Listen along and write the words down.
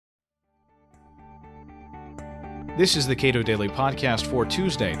This is the Cato Daily Podcast for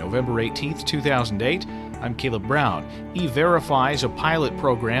Tuesday, November 18th, 2008. I'm Caleb Brown. E-Verify is a pilot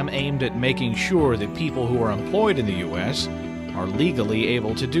program aimed at making sure that people who are employed in the U.S. are legally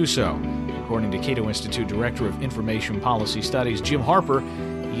able to do so. According to Cato Institute Director of Information Policy Studies Jim Harper,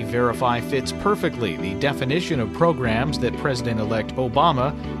 E-Verify fits perfectly the definition of programs that President-elect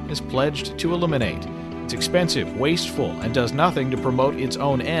Obama has pledged to eliminate. It's expensive, wasteful, and does nothing to promote its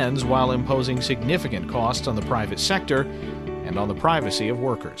own ends while imposing significant costs on the private sector and on the privacy of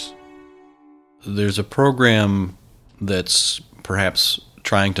workers. There's a program that's perhaps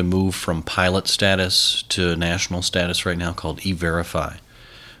trying to move from pilot status to national status right now called E-Verify,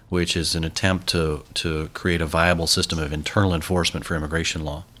 which is an attempt to create a viable system of internal enforcement for immigration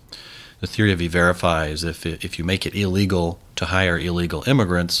law. The theory of E-Verify is if you make it illegal to hire illegal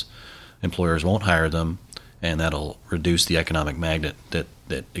immigrants, employers won't hire them, and that'll reduce the economic magnet that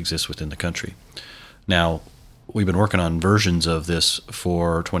exists within the country. Now, we've been working on versions of this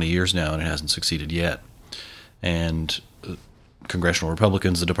for 20 years now, and it hasn't succeeded yet. And congressional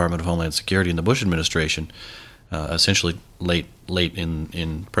Republicans, the Department of Homeland Security, and the Bush administration, essentially late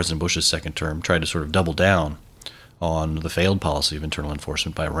in President Bush's second term, tried to sort of double down on the failed policy of internal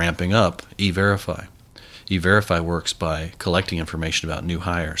enforcement by ramping up E-Verify. E-Verify works by collecting information about new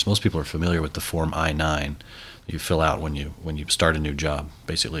hires. Most people are familiar with the Form I-9 you fill out when you start a new job.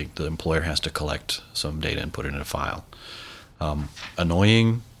 Basically, the employer has to collect some data and put it in a file.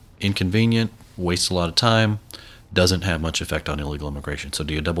 Annoying, inconvenient, wastes a lot of time, doesn't have much effect on illegal immigration. So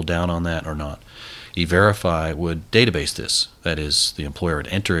do you double down on that or not? E-Verify would database this. That is, the employer would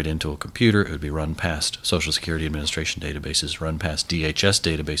enter it into a computer. It would be run past Social Security Administration databases, run past DHS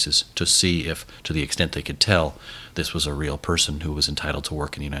databases to see if, to the extent they could tell, this was a real person who was entitled to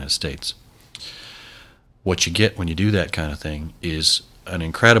work in the United States. What you get when you do that kind of thing is an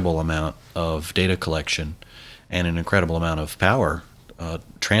incredible amount of data collection and an incredible amount of power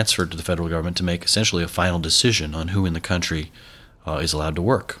transferred to the federal government to make essentially a final decision on who in the country is allowed to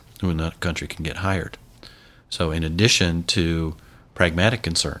work, who in the country can get hired. So in addition to pragmatic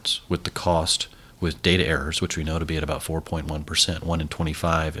concerns with the cost, with data errors, which we know to be at about 4.1%, 1 in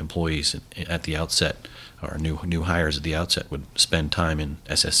 25 employees at the outset, or new hires at the outset, would spend time in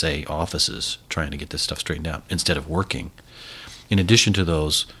SSA offices trying to get this stuff straightened out instead of working. In addition to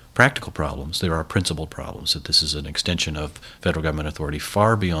those practical problems, there are principled problems, that this is an extension of federal government authority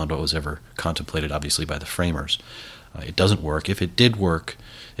far beyond what was ever contemplated, obviously, by the framers. It doesn't work. If it did work,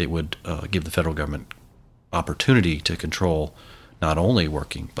 it would give the federal government opportunity to control not only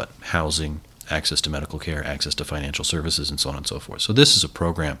working, but housing, access to medical care, access to financial services, and so on and so forth. So this is a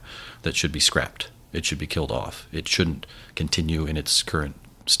program that should be scrapped. It should be killed off. It shouldn't continue in its current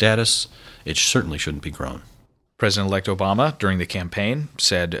status. It certainly shouldn't be grown. President-elect Obama, during the campaign,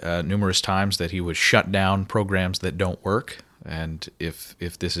 said numerous times that he would shut down programs that don't work. And if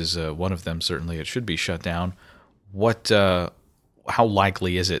this is one of them, certainly it should be shut down. How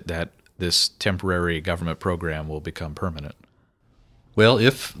likely is it that this temporary government program will become permanent? Well,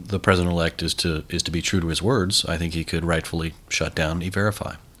 if the president-elect is to be true to his words, I think he could rightfully shut down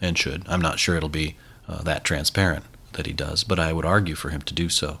E-Verify, and should. I'm not sure it'll be that transparent that he does, but I would argue for him to do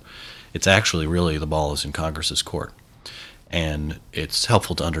so. It's actually really the ball is in Congress's court, and it's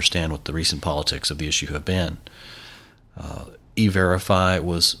helpful to understand what the recent politics of the issue have been. E-Verify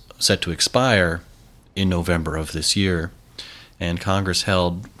was set to expire in November of this year, and Congress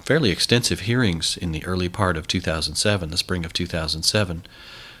held fairly extensive hearings in the early part of 2007, the spring of 2007,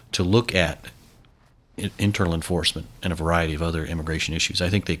 to look at internal enforcement and a variety of other immigration issues. I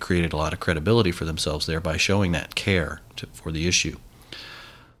think they created a lot of credibility for themselves there by showing that care for the issue.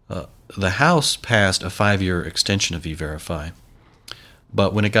 The House passed a 5-year extension of E-Verify,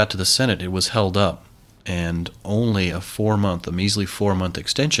 but when it got to the Senate, it was held up, and only a measly 4-month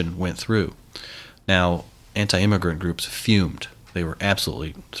extension went through. Now, anti-immigrant groups fumed. They were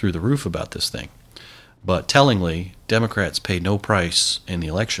absolutely through the roof about this thing. But tellingly, Democrats paid no price in the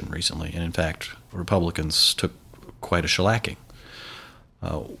election recently, and in fact, Republicans took quite a shellacking.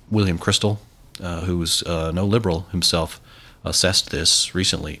 William Kristol, who's no liberal himself, assessed this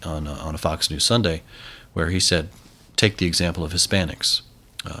recently on a Fox News Sunday, where he said, take the example of Hispanics.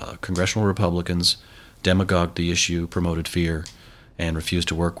 Congressional Republicans demagogued the issue, promoted fear, and refused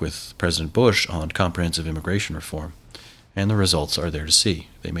to work with President Bush on comprehensive immigration reform. And the results are there to see.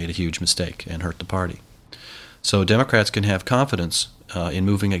 They made a huge mistake and hurt the party. So Democrats can have confidence in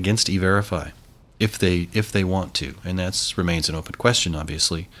moving against E-Verify if they want to, and that remains an open question,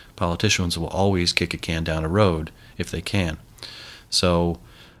 obviously. Politicians will always kick a can down a road if they can. So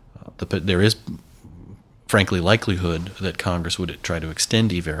there is, frankly, likelihood that Congress would try to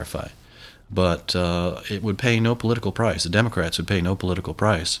extend E-Verify. but it would pay no political price. The Democrats would pay no political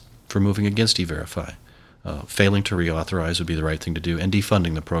price for moving against E-Verify. Failing to reauthorize would be the right thing to do, and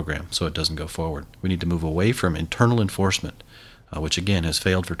defunding the program so it doesn't go forward. We need to move away from internal enforcement, which again has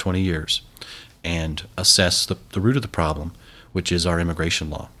failed for 20 years, and assess the root of the problem, which is our immigration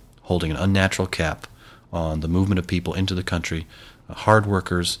law, holding an unnatural cap on the movement of people into the country. Hard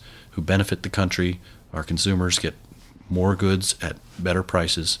workers who benefit the country, our consumers get more goods at better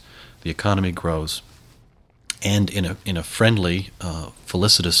prices, the economy grows, and in a friendly,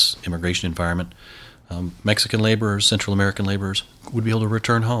 felicitous immigration environment, Mexican laborers, Central American laborers would be able to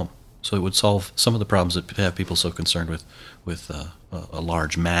return home. So it would solve some of the problems that have people so concerned with a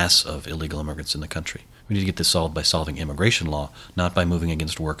large mass of illegal immigrants in the country. We need to get this solved by solving immigration law, not by moving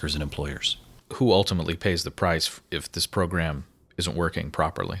against workers and employers. Who ultimately pays the price if this program isn't working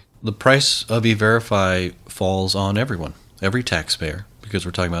properly? The price of E-Verify falls on everyone, every taxpayer, because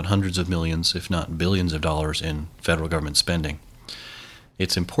we're talking about hundreds of millions, if not billions of dollars in federal government spending.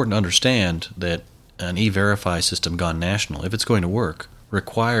 It's important to understand that an E-Verify system gone national, if it's going to work,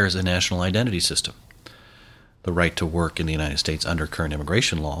 requires a national identity system. The right to work in the United States under current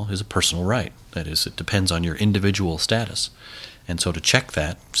immigration law is a personal right. That is, it depends on your individual status. And so to check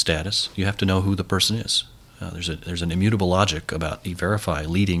that status, you have to know who the person is. There's an immutable logic about E-Verify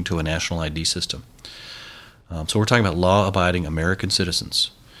leading to a national ID system. So we're talking about law-abiding American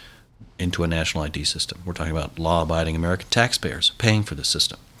citizens into a national ID system. We're talking about law-abiding American taxpayers paying for this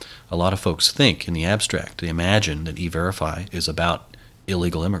system. A lot of folks think in the abstract, they imagine that E-Verify is about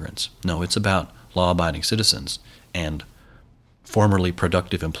illegal immigrants. No, it's about law-abiding citizens and formerly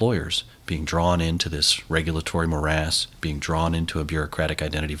productive employers being drawn into this regulatory morass, being drawn into a bureaucratic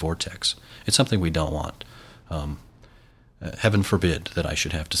identity vortex. It's something we don't want. Heaven forbid that I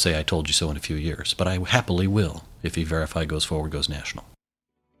should have to say I told you so in a few years, but I happily will if E-Verify goes forward, goes national.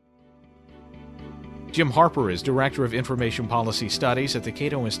 Jim Harper is Director of Information Policy Studies at the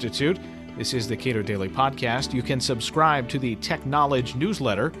Cato Institute. This is the Cato Daily Podcast. You can subscribe to the Tech Knowledge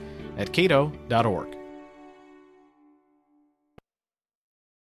newsletter at cato.org.